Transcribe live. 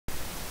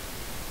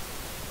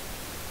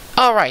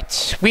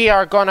Alright, we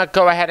are gonna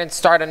go ahead and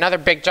start another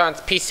Big John's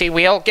PC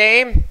wheel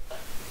game.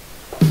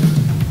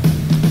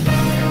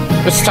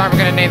 This time we're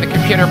gonna name the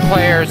computer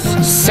players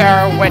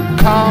Sarah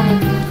Whitcomb,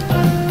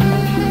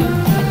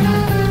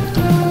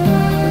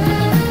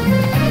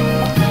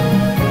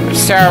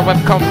 Sarah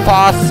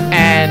Whitcomb-Foss,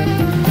 and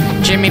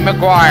Jimmy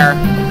McGuire.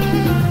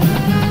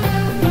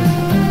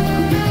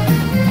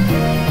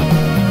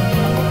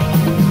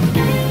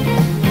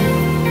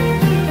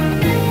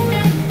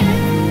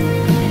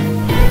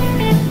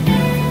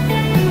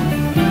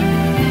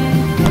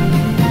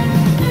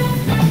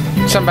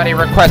 Somebody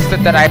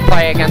requested that I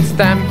play against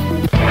them.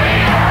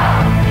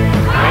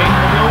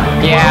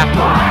 Yeah,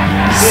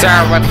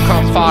 Sarah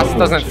Whitcomb-Foss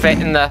doesn't fit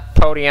in the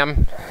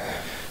podium.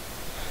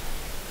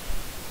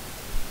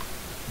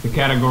 The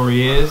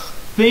category is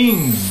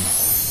things.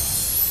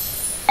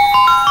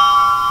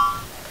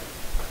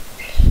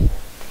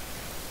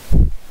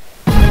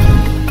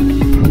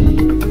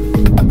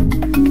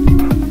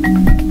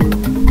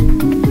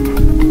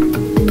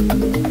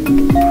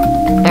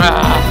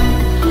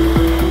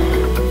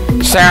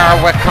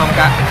 Sarah Whitcomb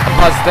got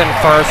buzzed in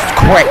first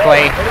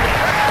quickly.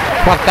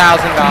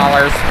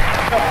 $1,000.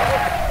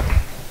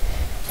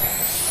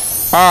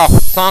 Oh,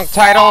 song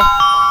title?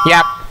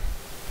 Yep.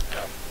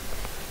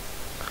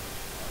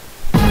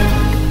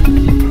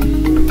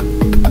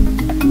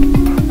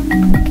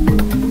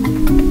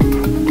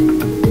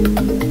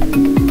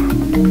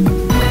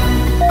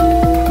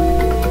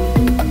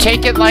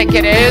 Take it like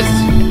it is.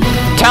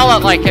 Tell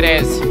it like it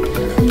is.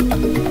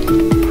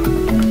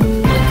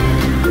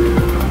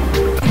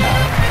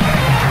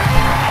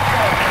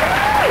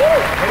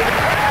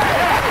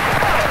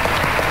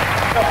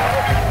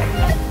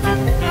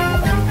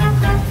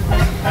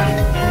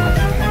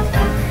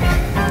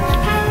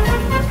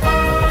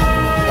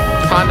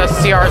 Honda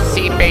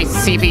CRC based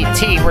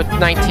CVT worth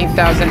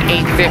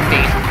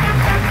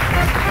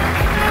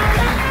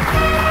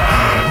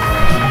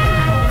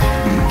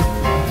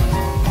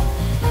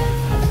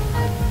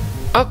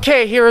 $19,850.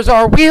 Okay, here's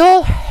our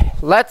wheel.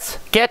 Let's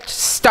get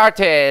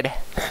started.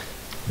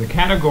 The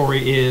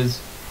category is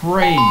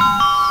phrase.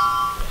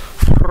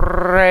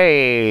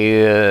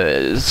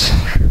 Phrase.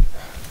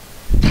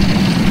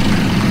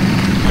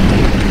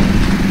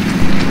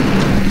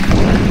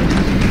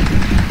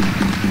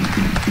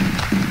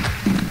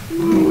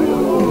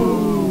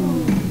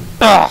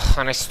 Ugh,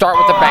 and I start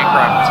with the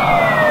bankrupt.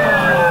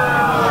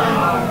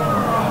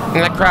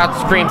 And the crowd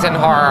screams in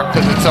horror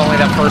because it's only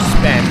the first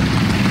spin.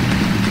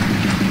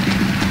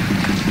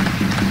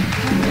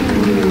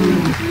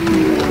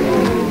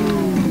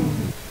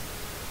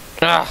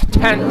 Ugh,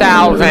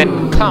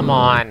 10,000, come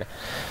on.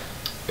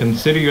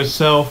 Consider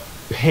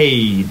yourself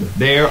paid.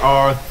 There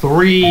are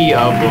 3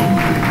 of them.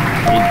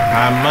 Need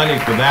high money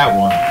for that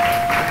one.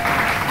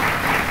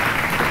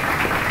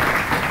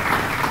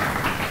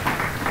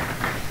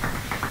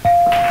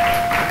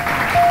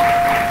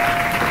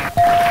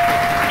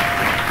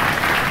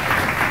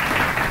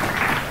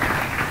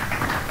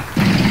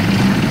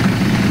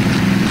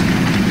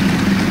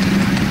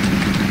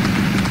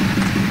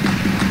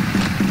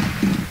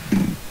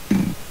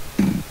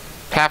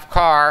 Half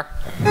car,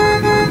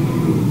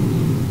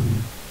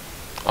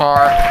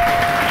 or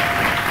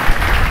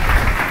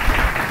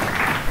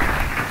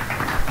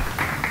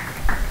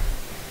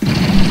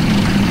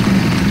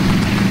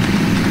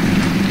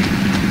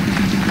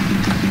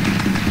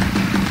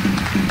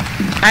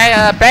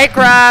hey,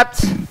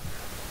 bankrupt.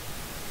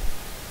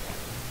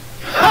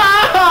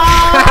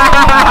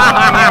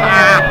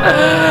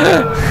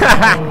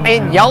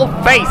 In your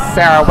face,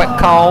 Sarah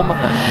Whitcomb.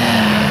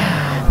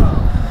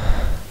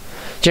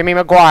 Jimmy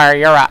McGuire,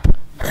 you're up.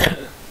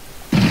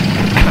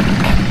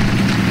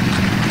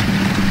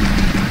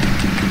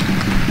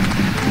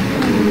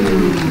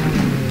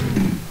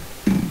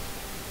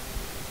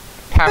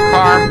 Half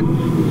car.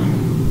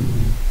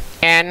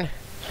 N.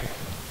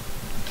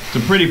 It's a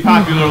pretty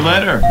popular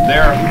letter.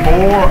 There are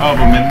 4 of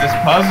them in this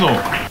puzzle.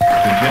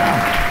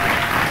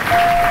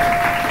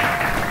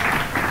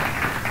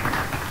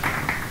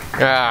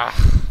 Good job.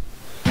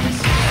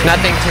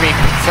 Nothing to be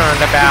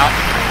concerned about.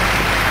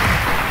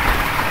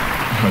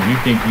 You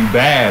think you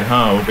bad,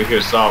 huh? Over here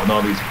solving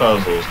all these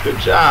puzzles. Good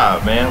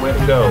job, man. Way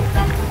to go.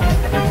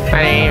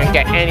 I didn't even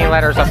get any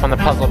letters up on the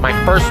puzzle. My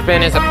first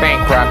spin is a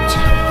bankrupt.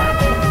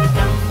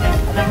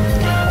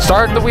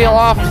 Started the wheel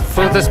off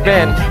for the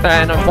spin,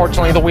 and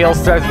unfortunately the wheel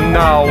says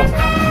no.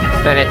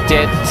 And it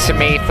did to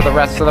me for the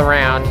rest of the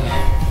round.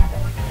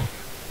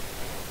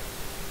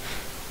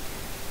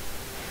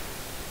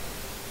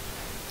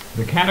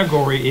 The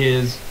category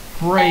is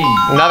phrase.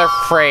 Another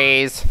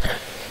phrase.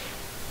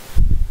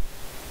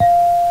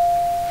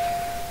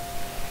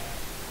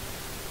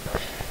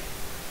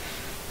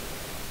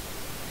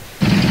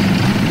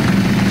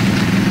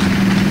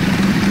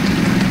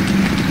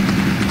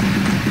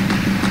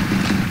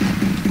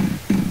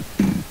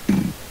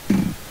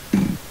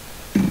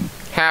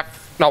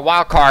 No,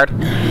 wild card.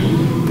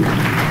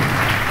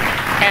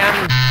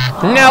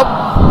 Nope.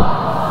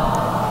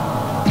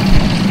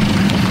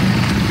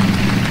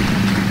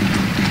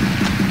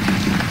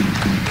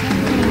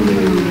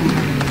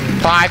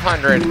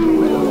 500.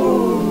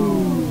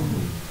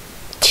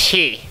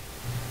 T.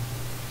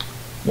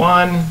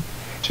 1,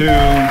 2, 3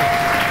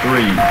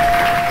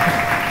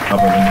 of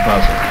them in the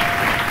puzzle.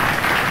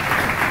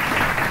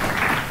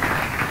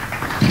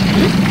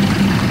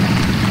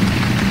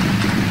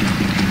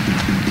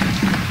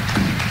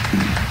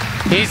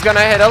 He's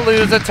gonna hit a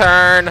lose a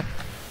turn.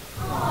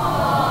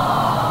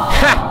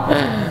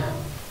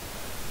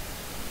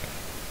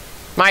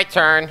 My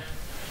turn.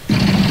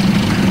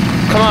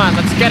 Come on,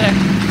 let's get it.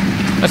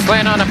 Let's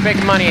land on a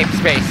big money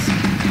space.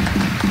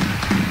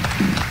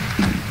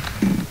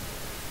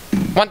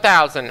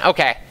 1,000.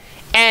 Okay.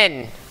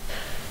 N.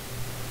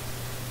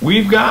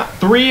 We've got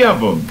 3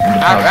 of them.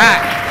 All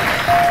right.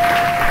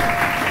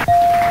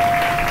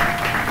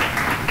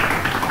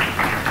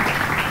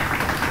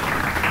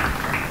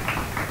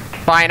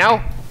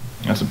 Bino.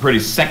 That's a pretty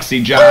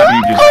sexy job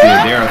you just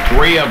did. There are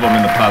 3 of them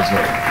in the puzzle.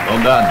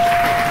 Well done.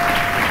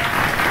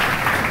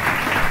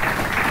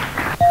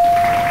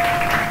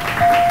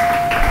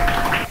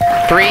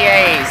 Three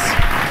A's.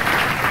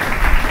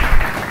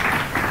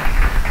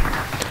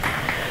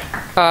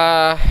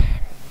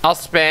 I'll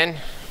spin.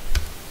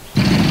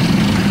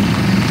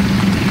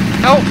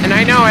 Oh, and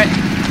I know it.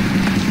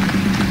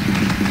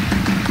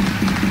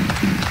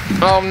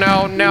 Oh,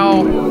 no, no.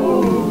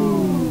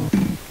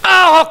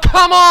 Oh,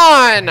 come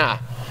on!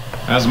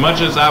 As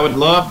much as I would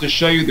love to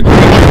show you the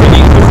creature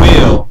beneath the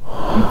wheel,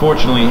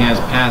 unfortunately he has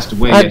passed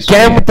away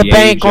again with the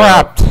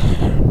bankrupt.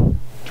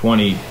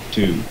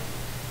 22.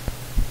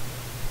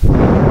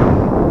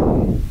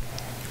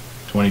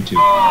 22.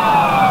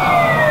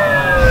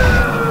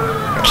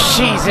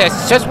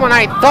 Jesus, just when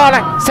I thought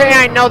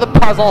I know the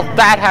puzzle,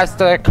 that has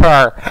to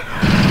occur.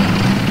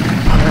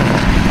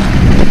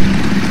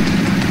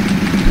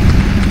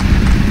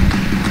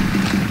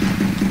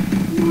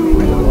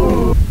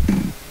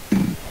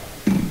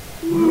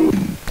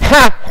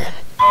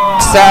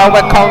 So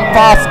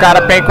Whitcomb-Foss got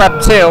a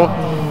bankrupt too.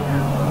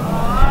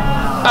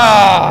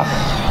 Oh,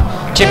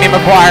 Jimmy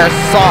McGuire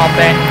solved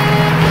it.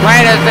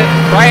 Right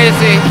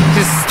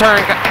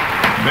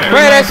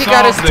as he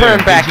got his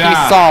turn back, he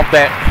solved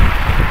it.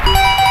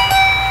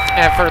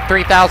 And for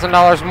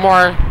 $3,000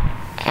 more,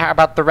 how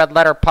about the red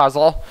letter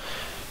puzzle?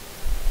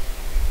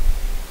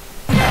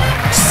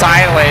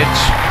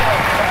 Silage.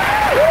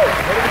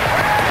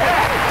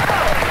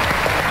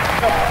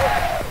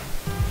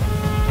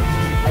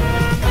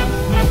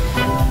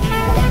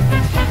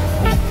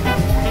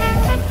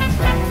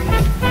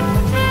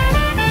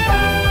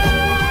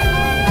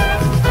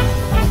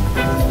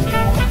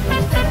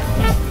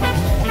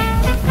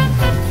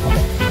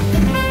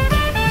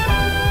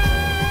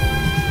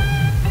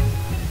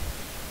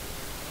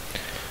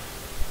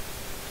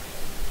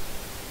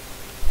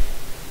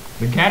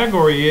 The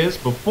category is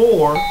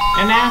before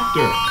and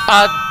after.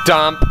 A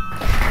dump.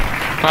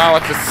 Oh,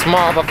 it's a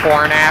small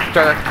before and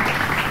after.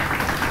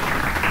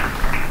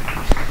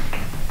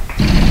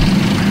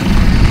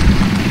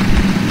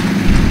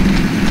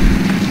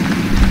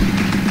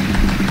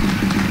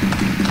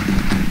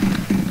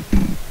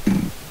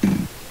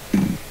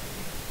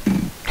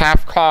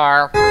 Half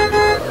car.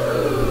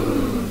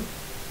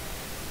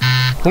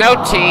 No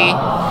T.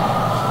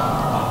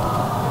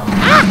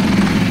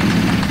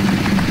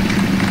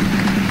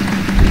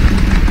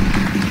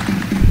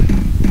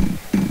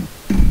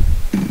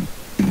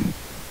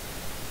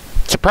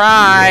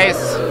 Surprise!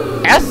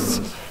 S?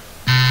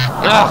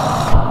 Ugh.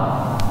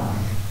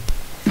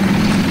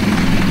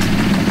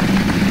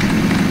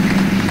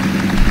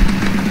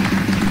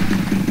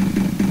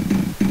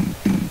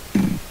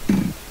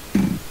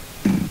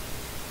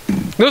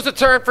 Lose a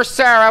turn for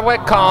Sarah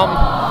Whitcomb.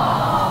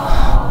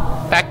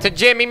 Back to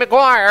Jimmy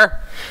McGuire.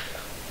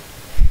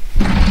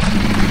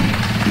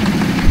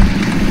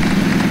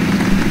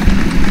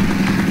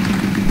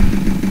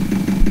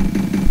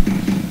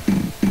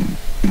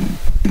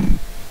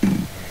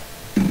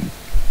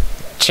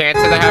 Chance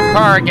of the half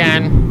car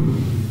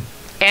again.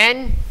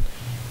 N?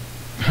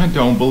 I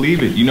don't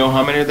believe it. You know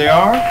how many there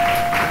are?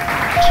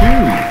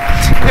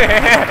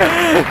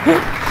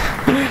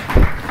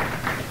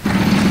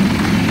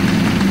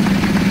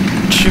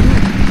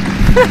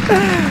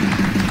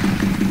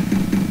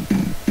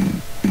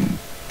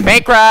 2.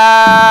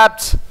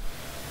 Bankrupt!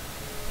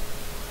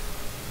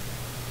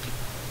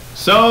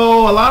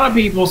 So, a lot of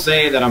people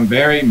say that I'm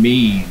very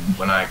mean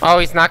when I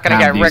he's not gonna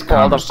get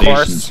rickrolled, of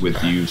course.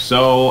 With you.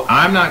 So,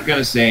 I'm not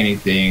gonna say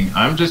anything.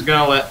 I'm just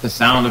gonna let the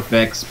sound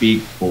effect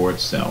speak for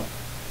itself.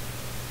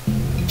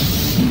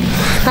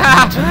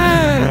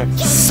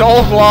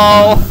 Soul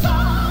Glow!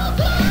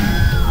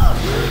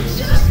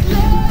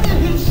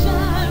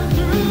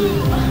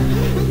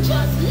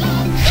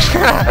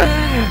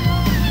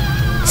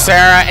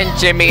 Sarah and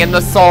Jimmy in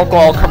the Soul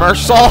Glow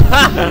commercial.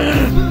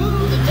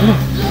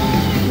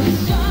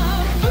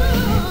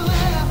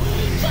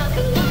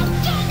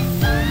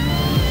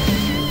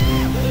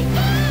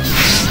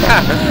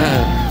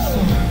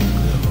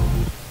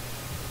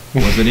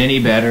 Was it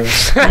any better?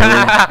 Really?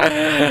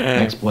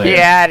 Next player.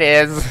 Yeah, it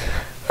is.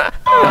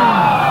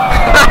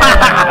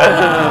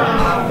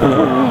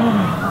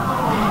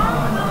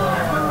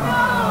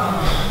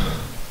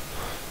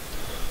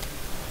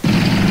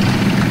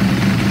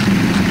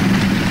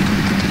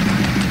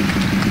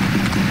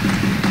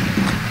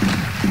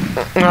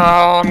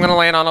 I'm gonna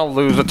land on a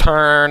loser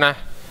turn.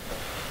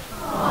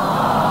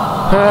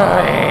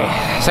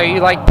 So you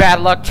like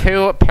bad luck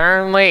too,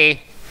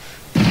 apparently.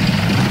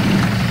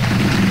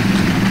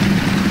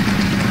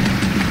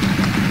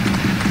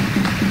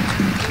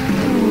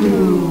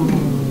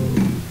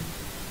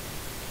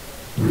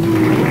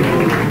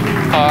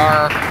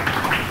 Our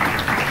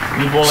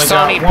You've only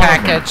Sony got one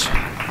package.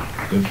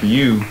 Good for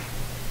you.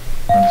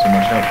 Not so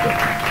much help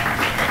though.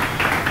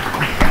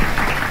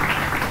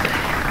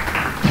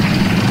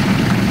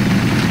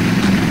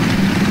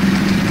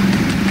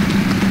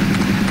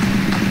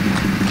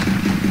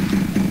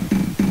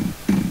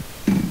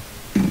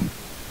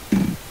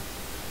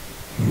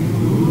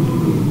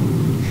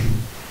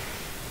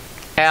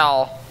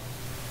 L.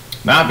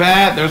 Not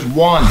bad, there's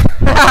one.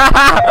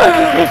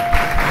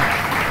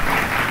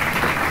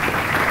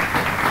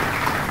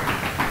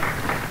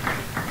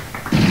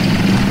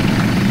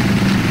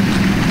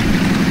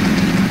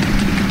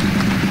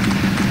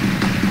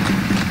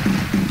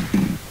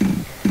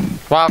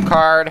 Wild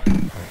card.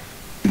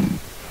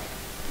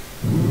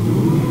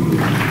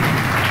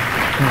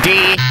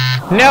 D.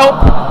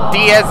 Nope.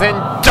 D as in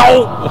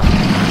dope.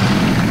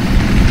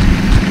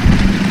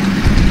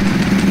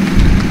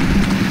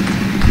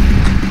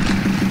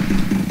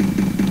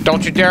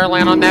 Don't you dare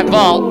land on that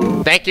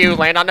vault. Thank you.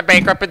 Land on the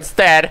bankrupt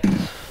instead.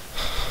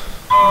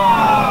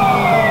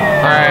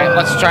 Alright,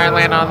 let's try and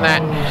land on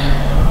that.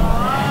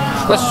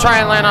 Let's try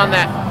and land on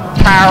that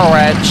power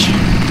wedge.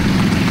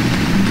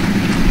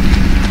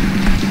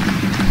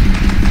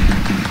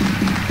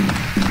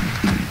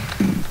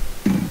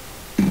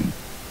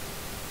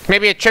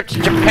 Maybe a trip to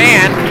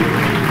Japan.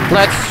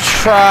 Let's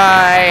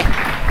try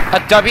a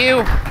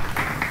W.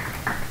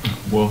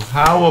 Well,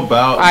 how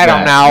about I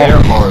don't know. There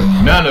are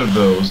none of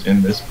those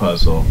in this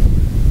puzzle.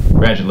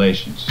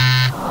 Congratulations.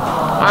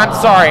 I'm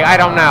sorry, I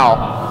don't know.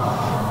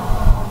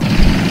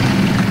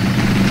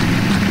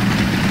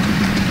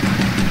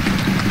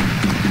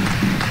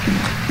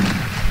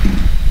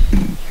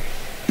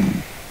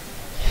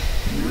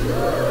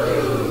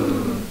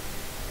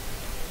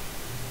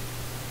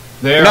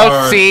 There No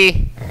are...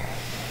 C.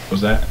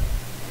 What's that?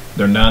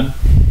 There are none?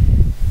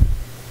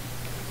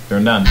 There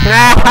are none.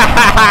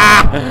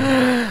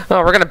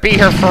 Oh, we're gonna be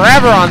here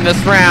forever on this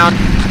round.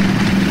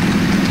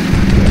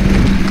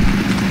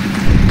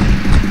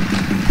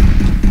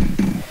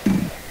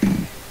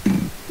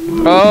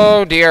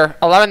 Oh dear,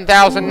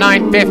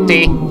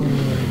 11,950.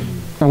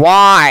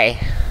 Why?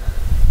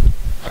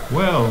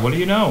 Well, what do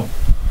you know?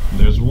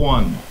 There's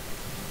one.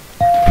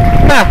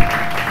 Huh.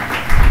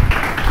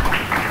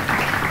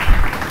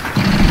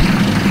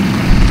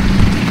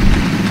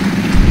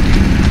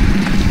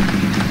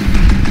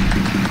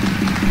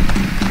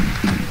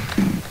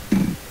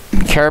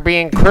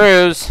 Caribbean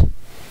Cruise.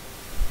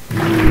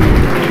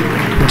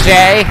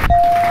 J.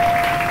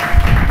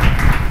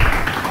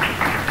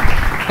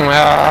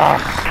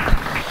 Ugh.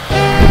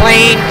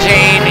 Plain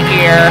Jane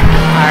Eyre.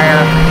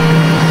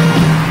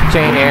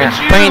 Jane Eyre.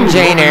 Plain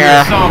Jane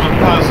Eyre. Solving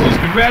puzzles.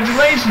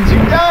 Congratulations,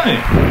 you've done it.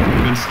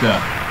 Good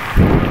stuff.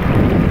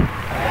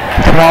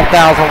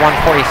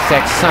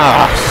 12,146.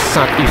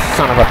 Oh, you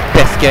son of a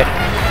biscuit.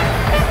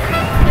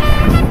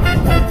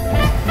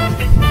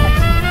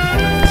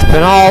 It's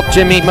been all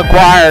Jimmy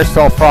McGuire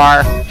so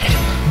far.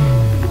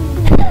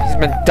 He's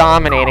been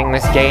dominating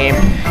this game.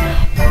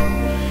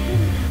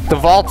 The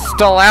vault's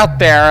still out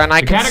there, and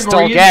I can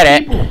still get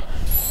it.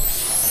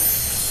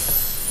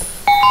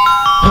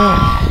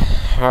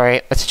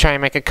 Alright, let's try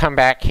and make a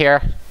comeback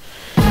here.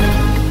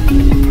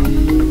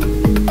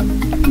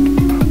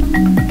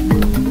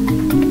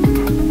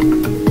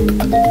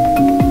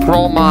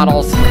 Role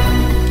models.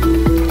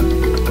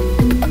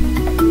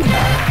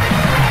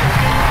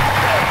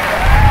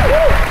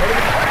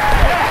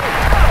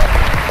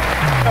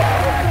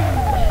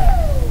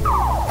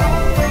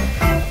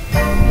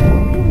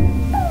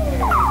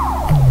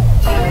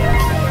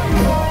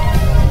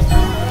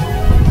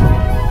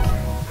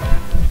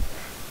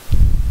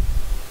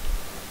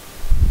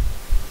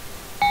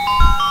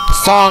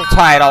 Song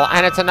title,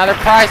 and it's another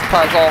prize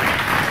puzzle.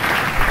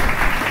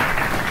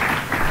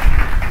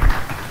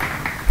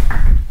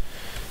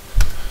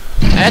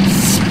 Let's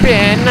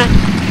spin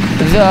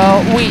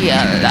the wheel.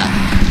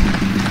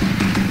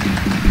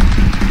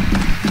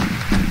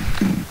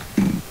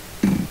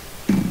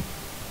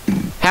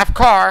 Half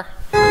car.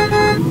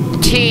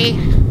 T.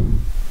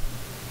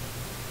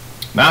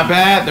 Not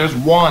bad, there's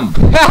one.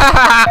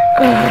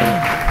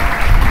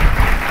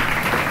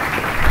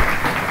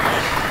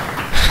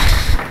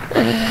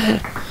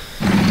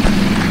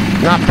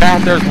 Not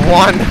bad, there's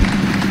one.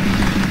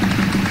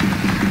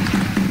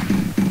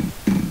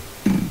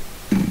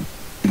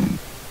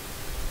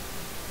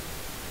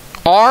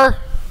 R?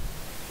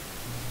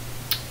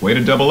 Way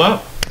to double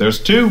up. There's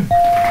two.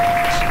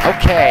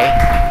 Okay.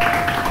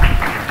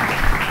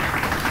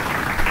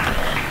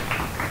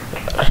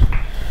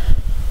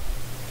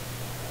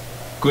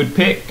 Good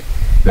pick.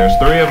 There's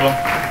three of them.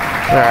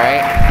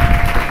 Alright.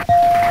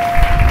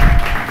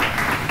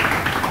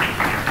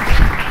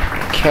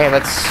 Okay,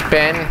 let's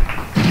spin.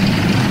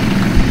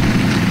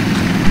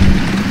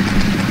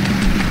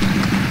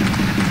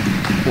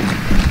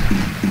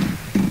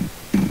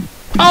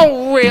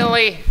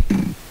 Really?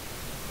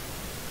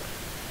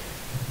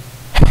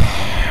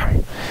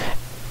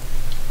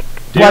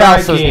 What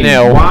else is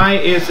new? Why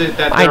is it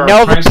that there I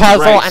know the are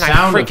puzzle right and I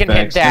sound freaking hit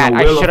effects that. in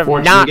a I Wheel should of have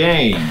Fortune not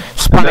game?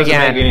 spun It doesn't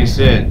again. make any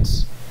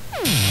sense.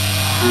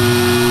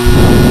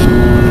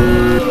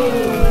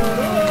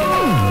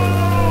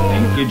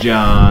 Thank you,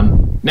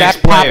 John.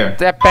 Next player.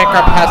 That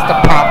bankrupt has to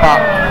pop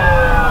up.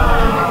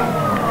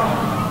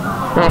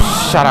 Oh,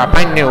 shut up.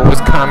 I knew it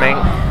was coming.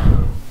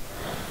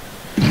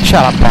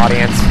 Shut up,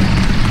 audience.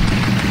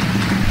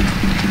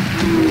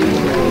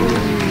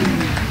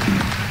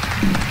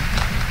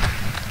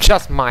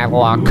 Just my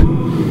luck.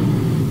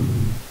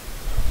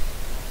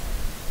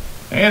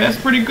 Hey, that's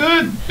pretty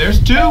good. There's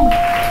 2.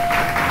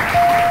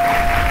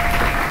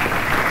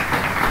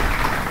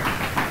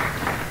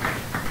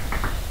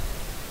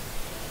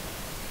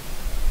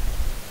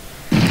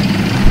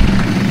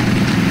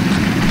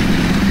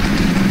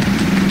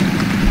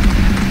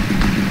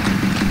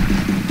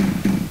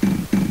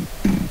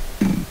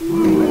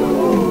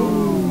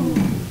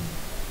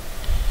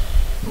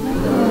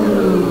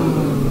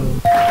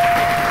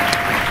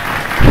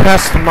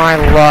 Just my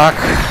luck.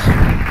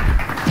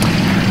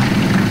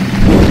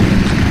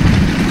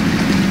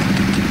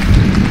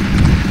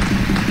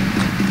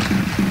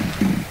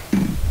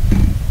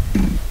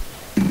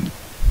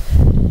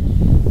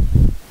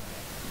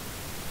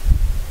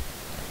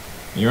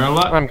 You're in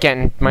luck. I'm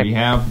getting my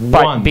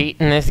butt beat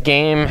in this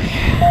game.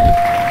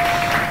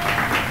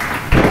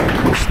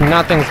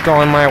 Nothing's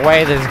going my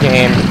way this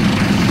game.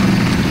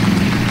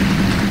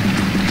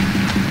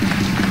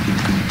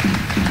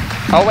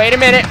 Oh, wait a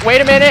minute.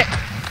 Wait a minute.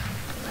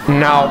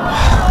 No.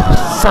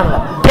 Son of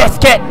a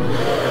biscuit.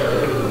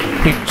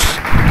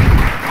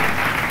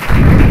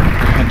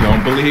 I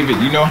don't believe it.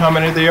 You know how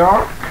many there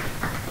are?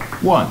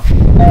 1.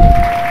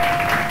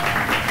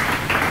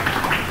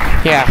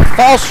 Yeah,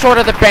 falls short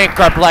of the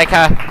bankrupt like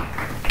a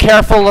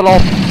careful little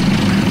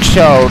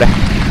chode.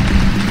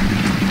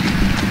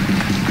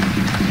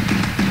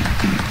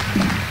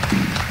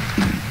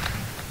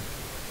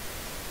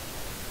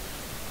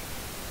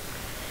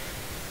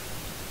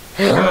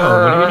 Oh,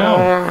 what do you know?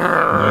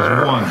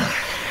 There's 1.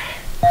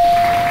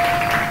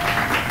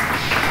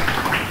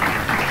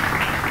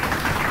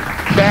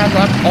 Bad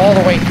luck all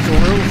the way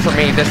through for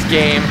me this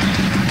game.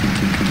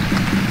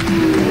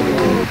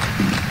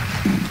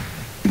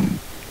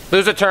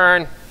 Lose a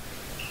turn.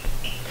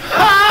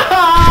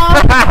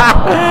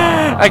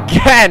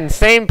 Again,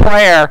 same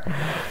player.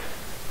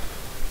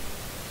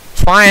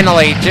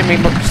 Finally,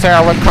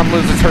 Sarah Whitcomb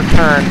loses her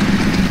turn.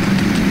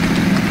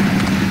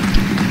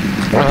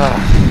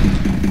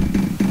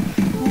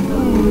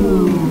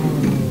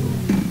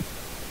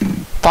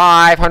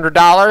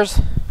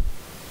 $500.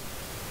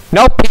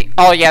 Nope.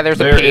 Oh yeah, there's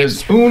a There page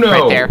is Uno.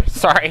 right there.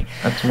 Sorry.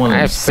 That's one.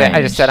 I just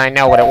said I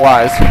know what it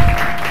was.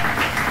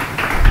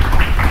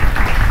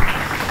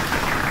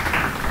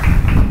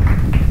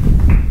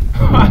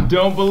 I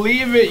don't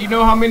believe it. You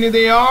know how many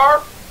they are?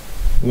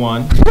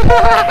 1.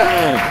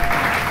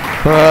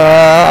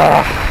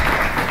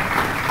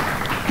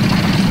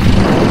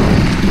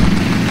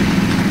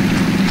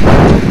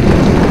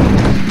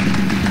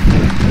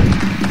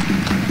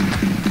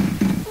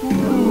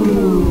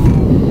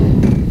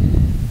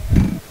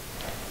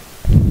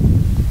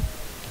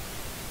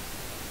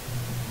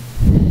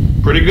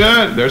 Pretty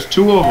good. There's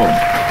 2 of them.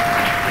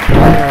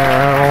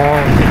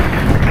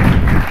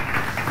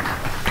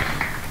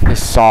 They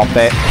solved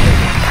it.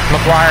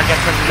 McGuire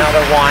gets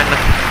another one.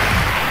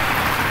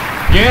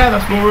 Yeah,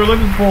 that's what we were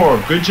looking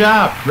for. Good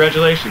job.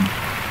 Congratulations.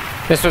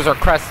 This was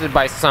requested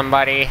by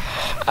somebody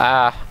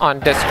on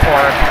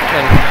Discord,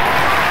 and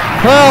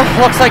well,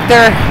 looks like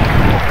their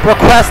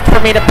request for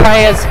me to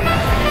play is.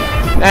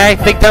 I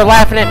think they're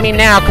laughing at me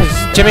now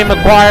because Jimmy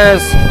McGuire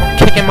is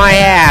kicking my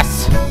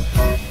ass.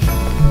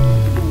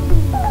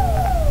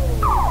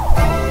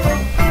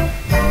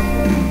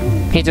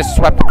 He just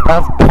swept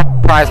both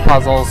prize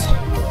puzzles.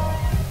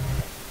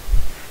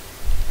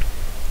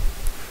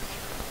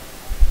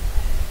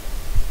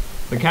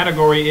 The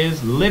category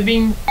is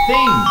living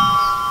things.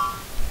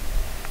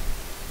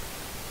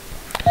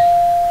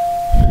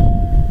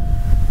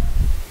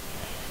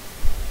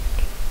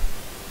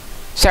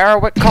 Sarah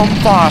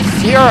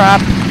Whitcomb-Foss, you're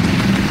up.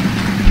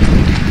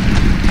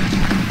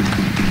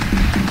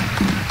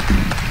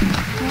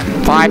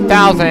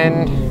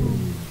 $5,000.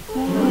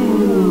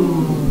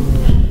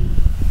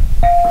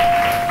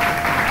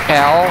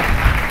 L.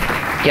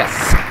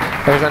 Yes,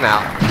 there's an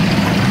L.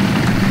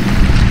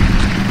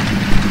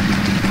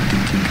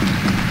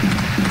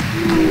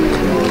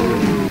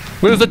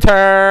 Lose a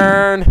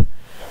turn.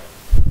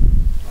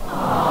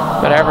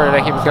 Whatever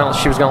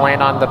she was gonna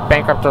land on the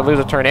bankrupt or lose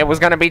a turn. It was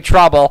gonna be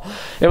trouble.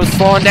 It was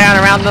slowing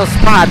down around those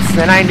spots,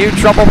 and I knew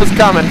trouble was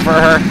coming for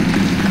her.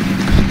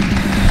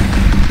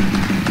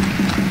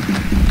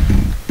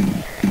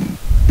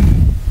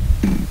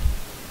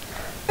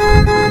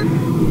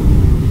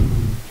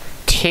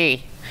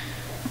 T.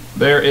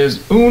 There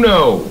is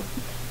Uno.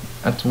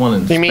 That's one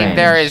in Spanish. You mean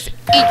there is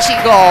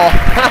Ichigo?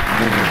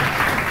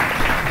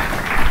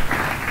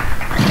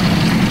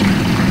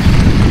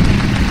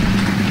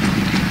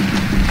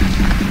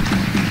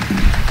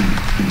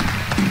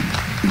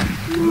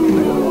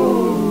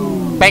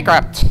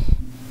 bankrupt.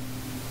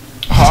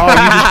 Oh, you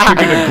just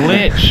triggered a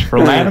glitch for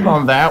landing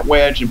on that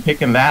wedge and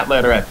picking that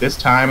letter at this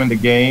time in the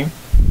game.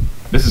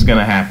 This is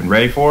gonna happen.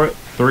 Ready for it?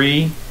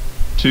 3,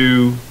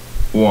 2,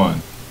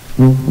 1.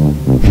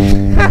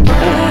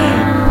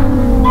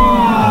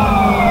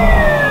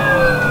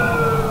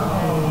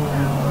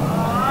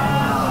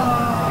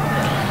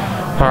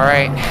 All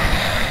right,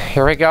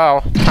 here we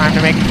go. Time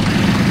to make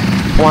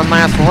one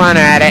last run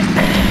at it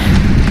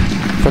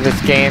for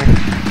this game.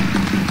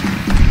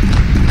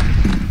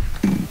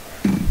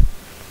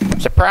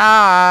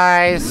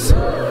 Surprise!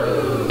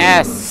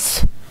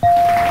 S.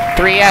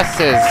 3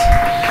 S's.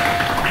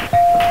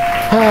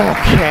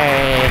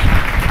 Okay.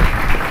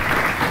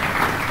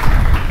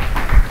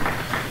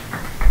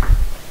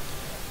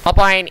 I'll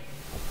buy an...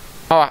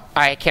 Oh,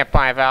 I can't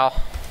buy a Val.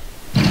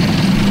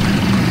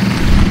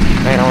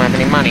 I don't have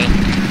any money.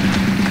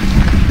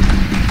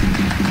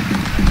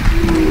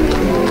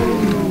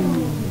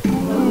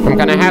 I'm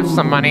gonna have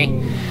some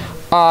money.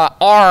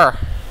 R.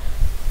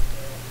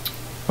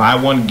 Buy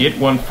one, get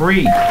one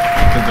free.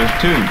 Because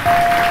there's 2.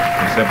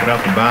 Except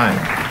without the buying.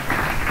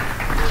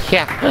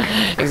 Yeah,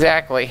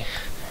 exactly.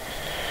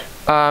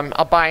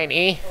 I'll buy an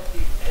E.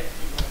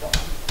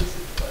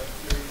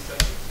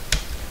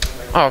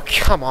 Oh,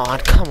 come on,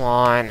 come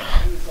on. It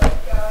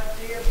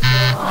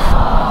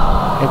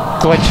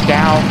glitched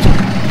out.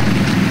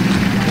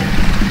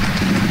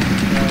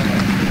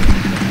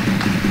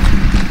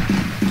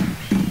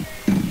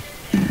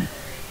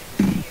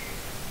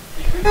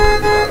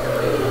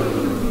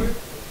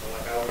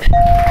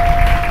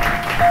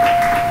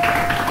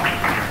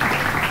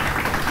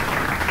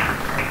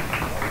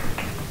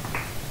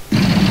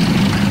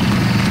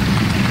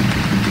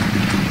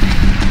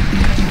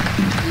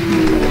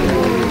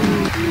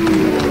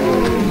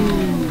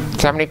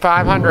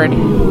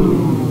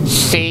 $7,500.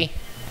 C.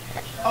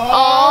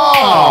 Oh.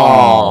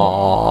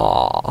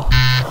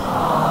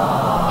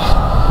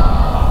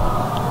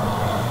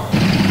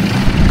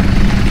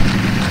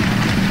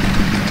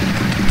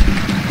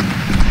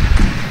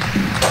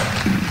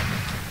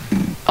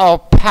 Oh,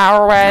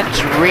 power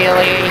wedge,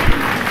 really?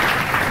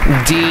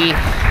 D.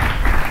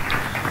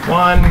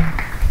 1,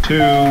 2,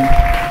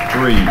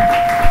 3.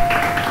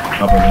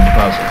 Up in the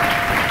puzzle.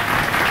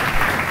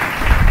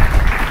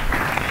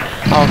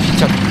 Oh,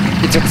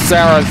 he took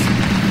Sarah's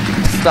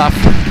stuff.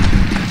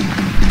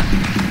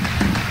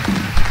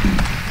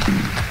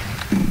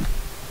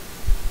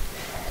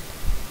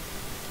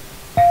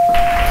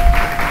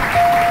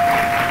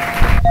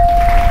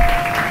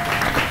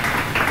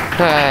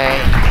 Hey.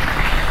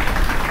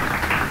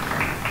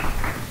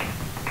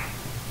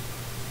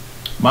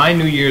 My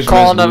New Year's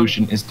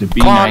resolution is to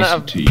be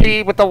nice to you.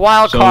 P with the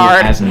wild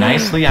card. So, as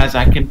nicely as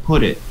I can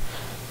put it,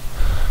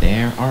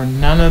 there are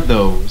none of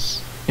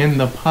those in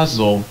the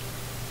puzzle.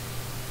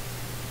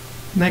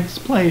 Next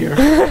player.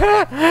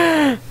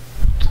 1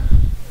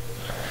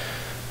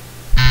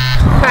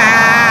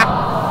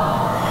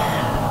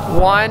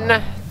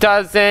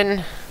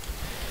 dozen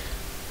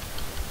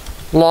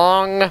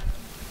long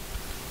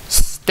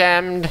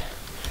stemmed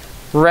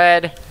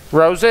red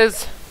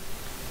roses.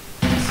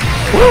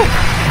 Woo!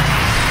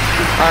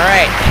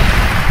 Alright.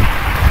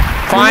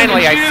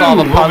 Finally I saw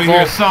the puzzle. Over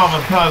here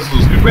solving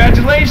puzzles.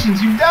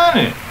 Congratulations, you've done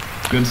it.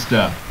 Good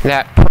stuff.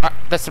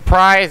 The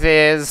surprise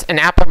is an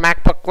Apple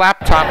MacBook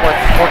laptop worth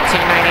 $14.99.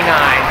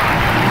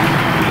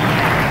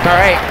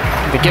 Alright,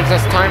 that gives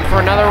us time for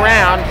another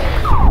round.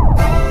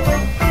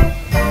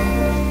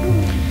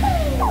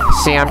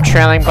 See, I'm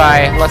trailing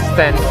by less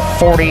than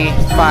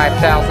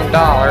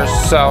 $45,000,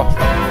 so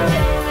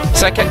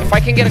if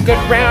I can get a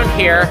good round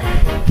here,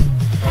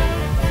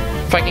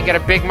 if I can get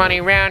a big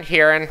money round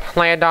here and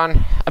land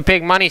on a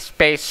big money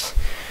space,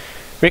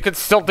 we could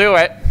still do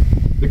it.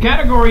 The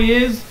category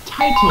is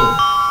title.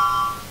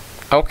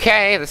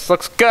 Okay, this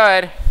looks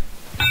good.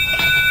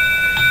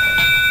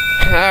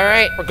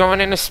 Alright, we're going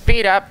into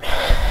speed up.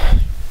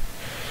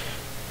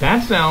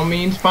 That sound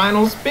means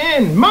final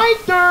spin. My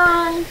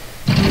turn!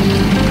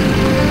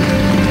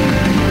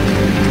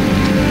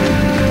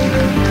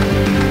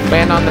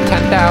 Land on the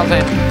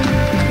 10,000.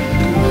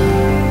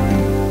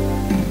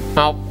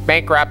 Oh,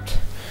 bankrupt.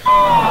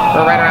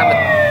 We're right around the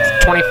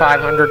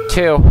 2,500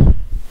 too.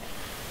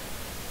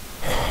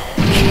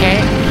 Okay.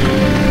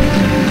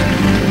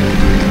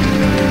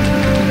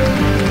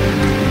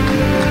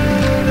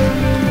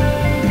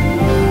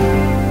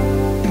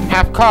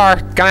 Half car,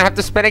 gonna have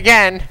to spin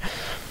again.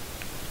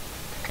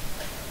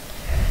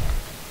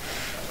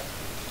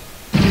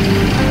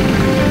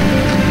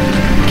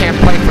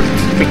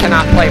 We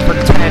cannot play for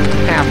 10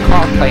 half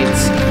car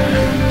plates.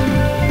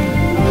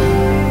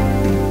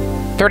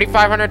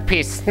 3,500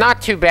 piece,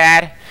 not too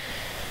bad.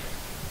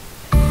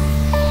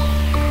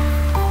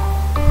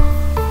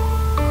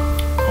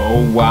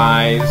 Oh,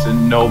 wise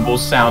and noble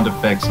sound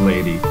effects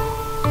lady.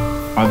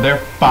 Are there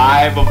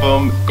 5 of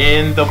them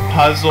in the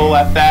puzzle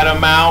at that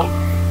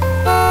amount?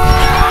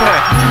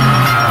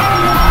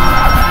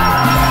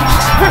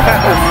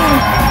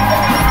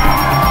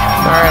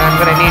 Alright, I'm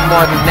gonna need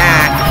more than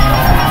that.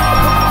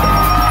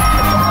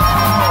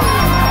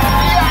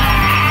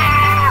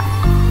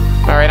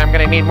 I'm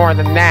gonna need more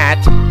than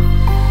that.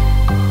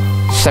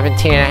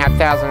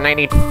 17,500. I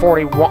need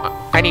 41.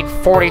 I need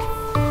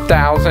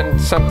 40,000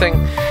 something.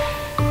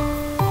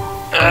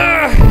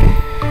 Ugh.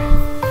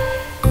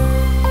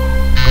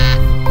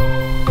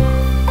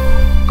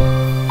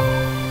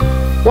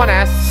 One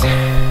S.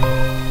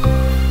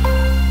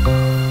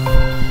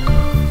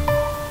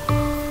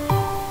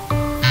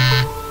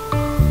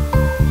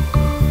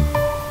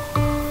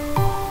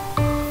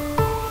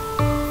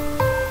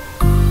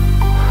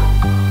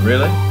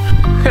 Really?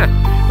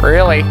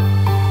 Really?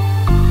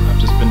 I've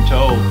just been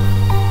told.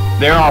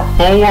 There are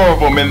 4 of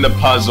them in the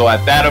puzzle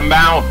at that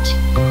amount.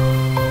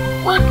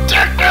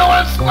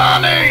 Ridiculous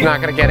money! I'm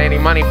not gonna get any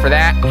money for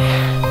that.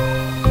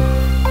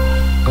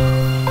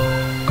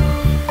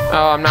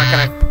 Oh,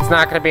 it's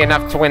not gonna be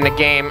enough to win the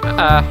game.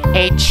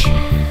 H.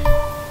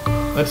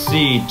 Let's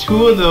see,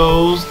 2 of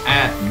those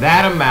at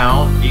that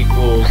amount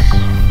equals...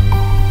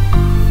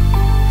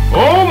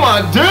 Oh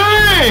my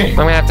dang! I'm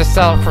gonna have to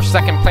sell it for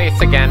second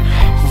place again.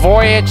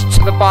 Voyage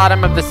to the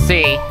bottom of the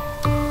sea.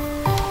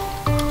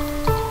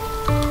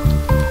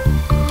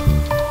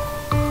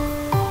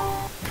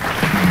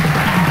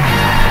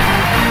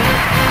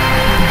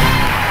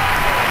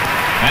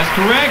 That's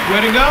correct,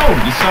 way to go.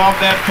 You solved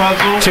that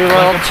puzzle. A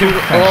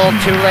little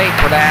too late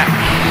for that.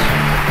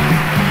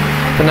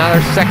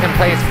 Another second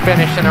place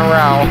finish in a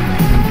row.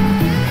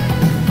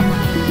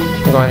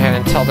 I'm going ahead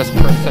and tell this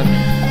person.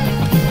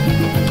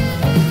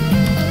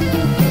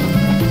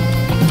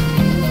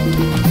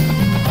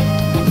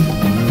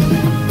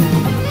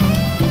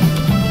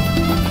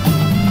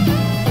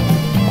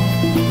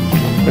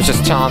 I was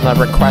just telling the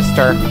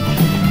requester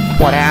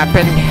what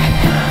happened.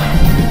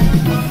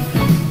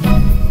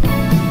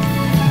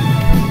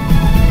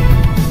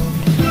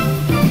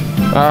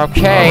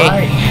 Okay.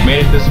 Alright, you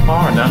made it this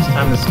far. Now it's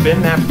time to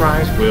spin that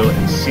prize wheel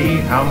and see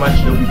how much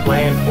you'll be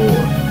playing for.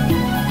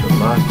 Good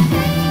luck.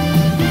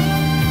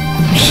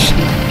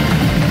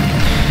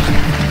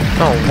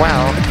 Oh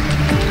well.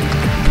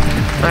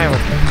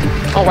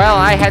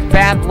 I had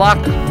bad luck.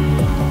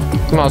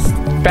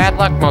 Bad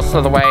luck most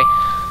of the way.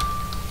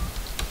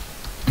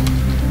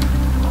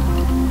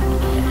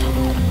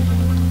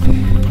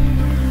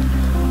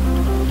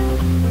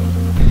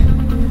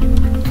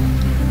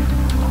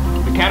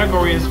 The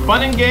category is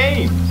fun and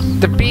games.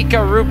 The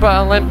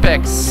Bika-Rupa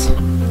Olympics.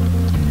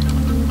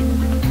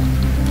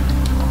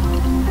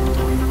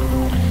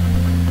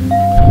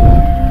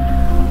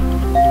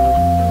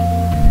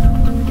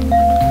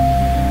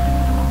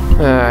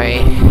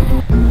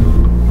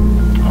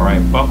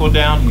 Alright, buckle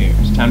down here.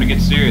 It's time to get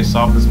serious.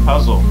 Solve this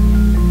puzzle.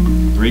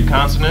 3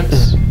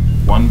 consonants,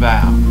 1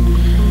 vowel.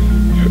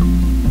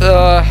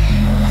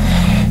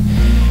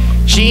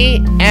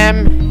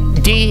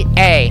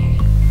 G-M-D-A.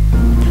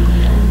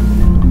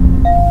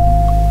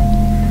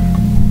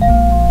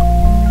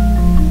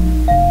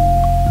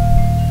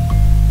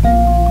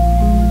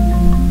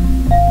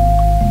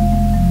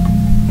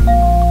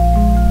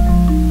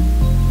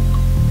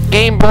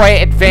 Game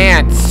Boy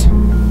Advance.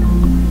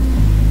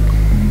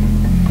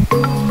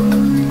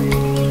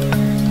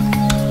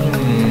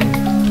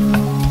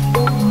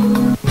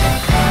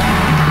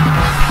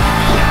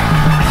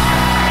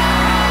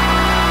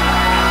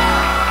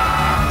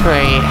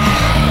 Right.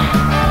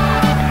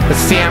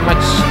 Let's see how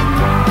much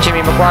Jimmy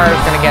McGuire is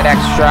gonna get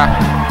extra.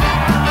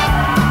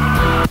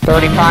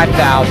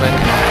 35,000.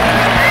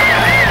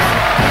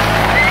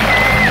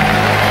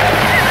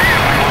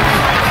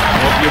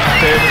 Hope you're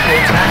prepared to pay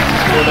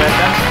taxes for that.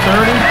 That's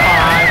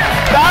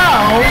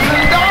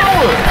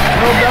 $35,000.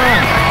 Well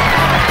done.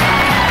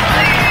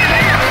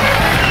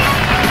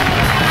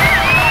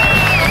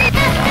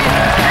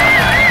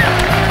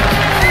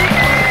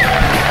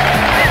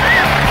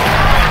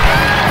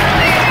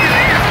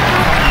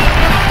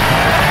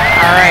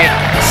 Alright,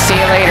 see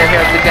you later here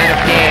at the Den of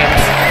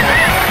Games.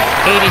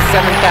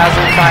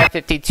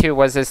 87,552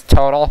 was his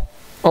total.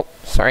 Oh,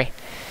 sorry.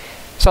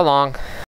 So long.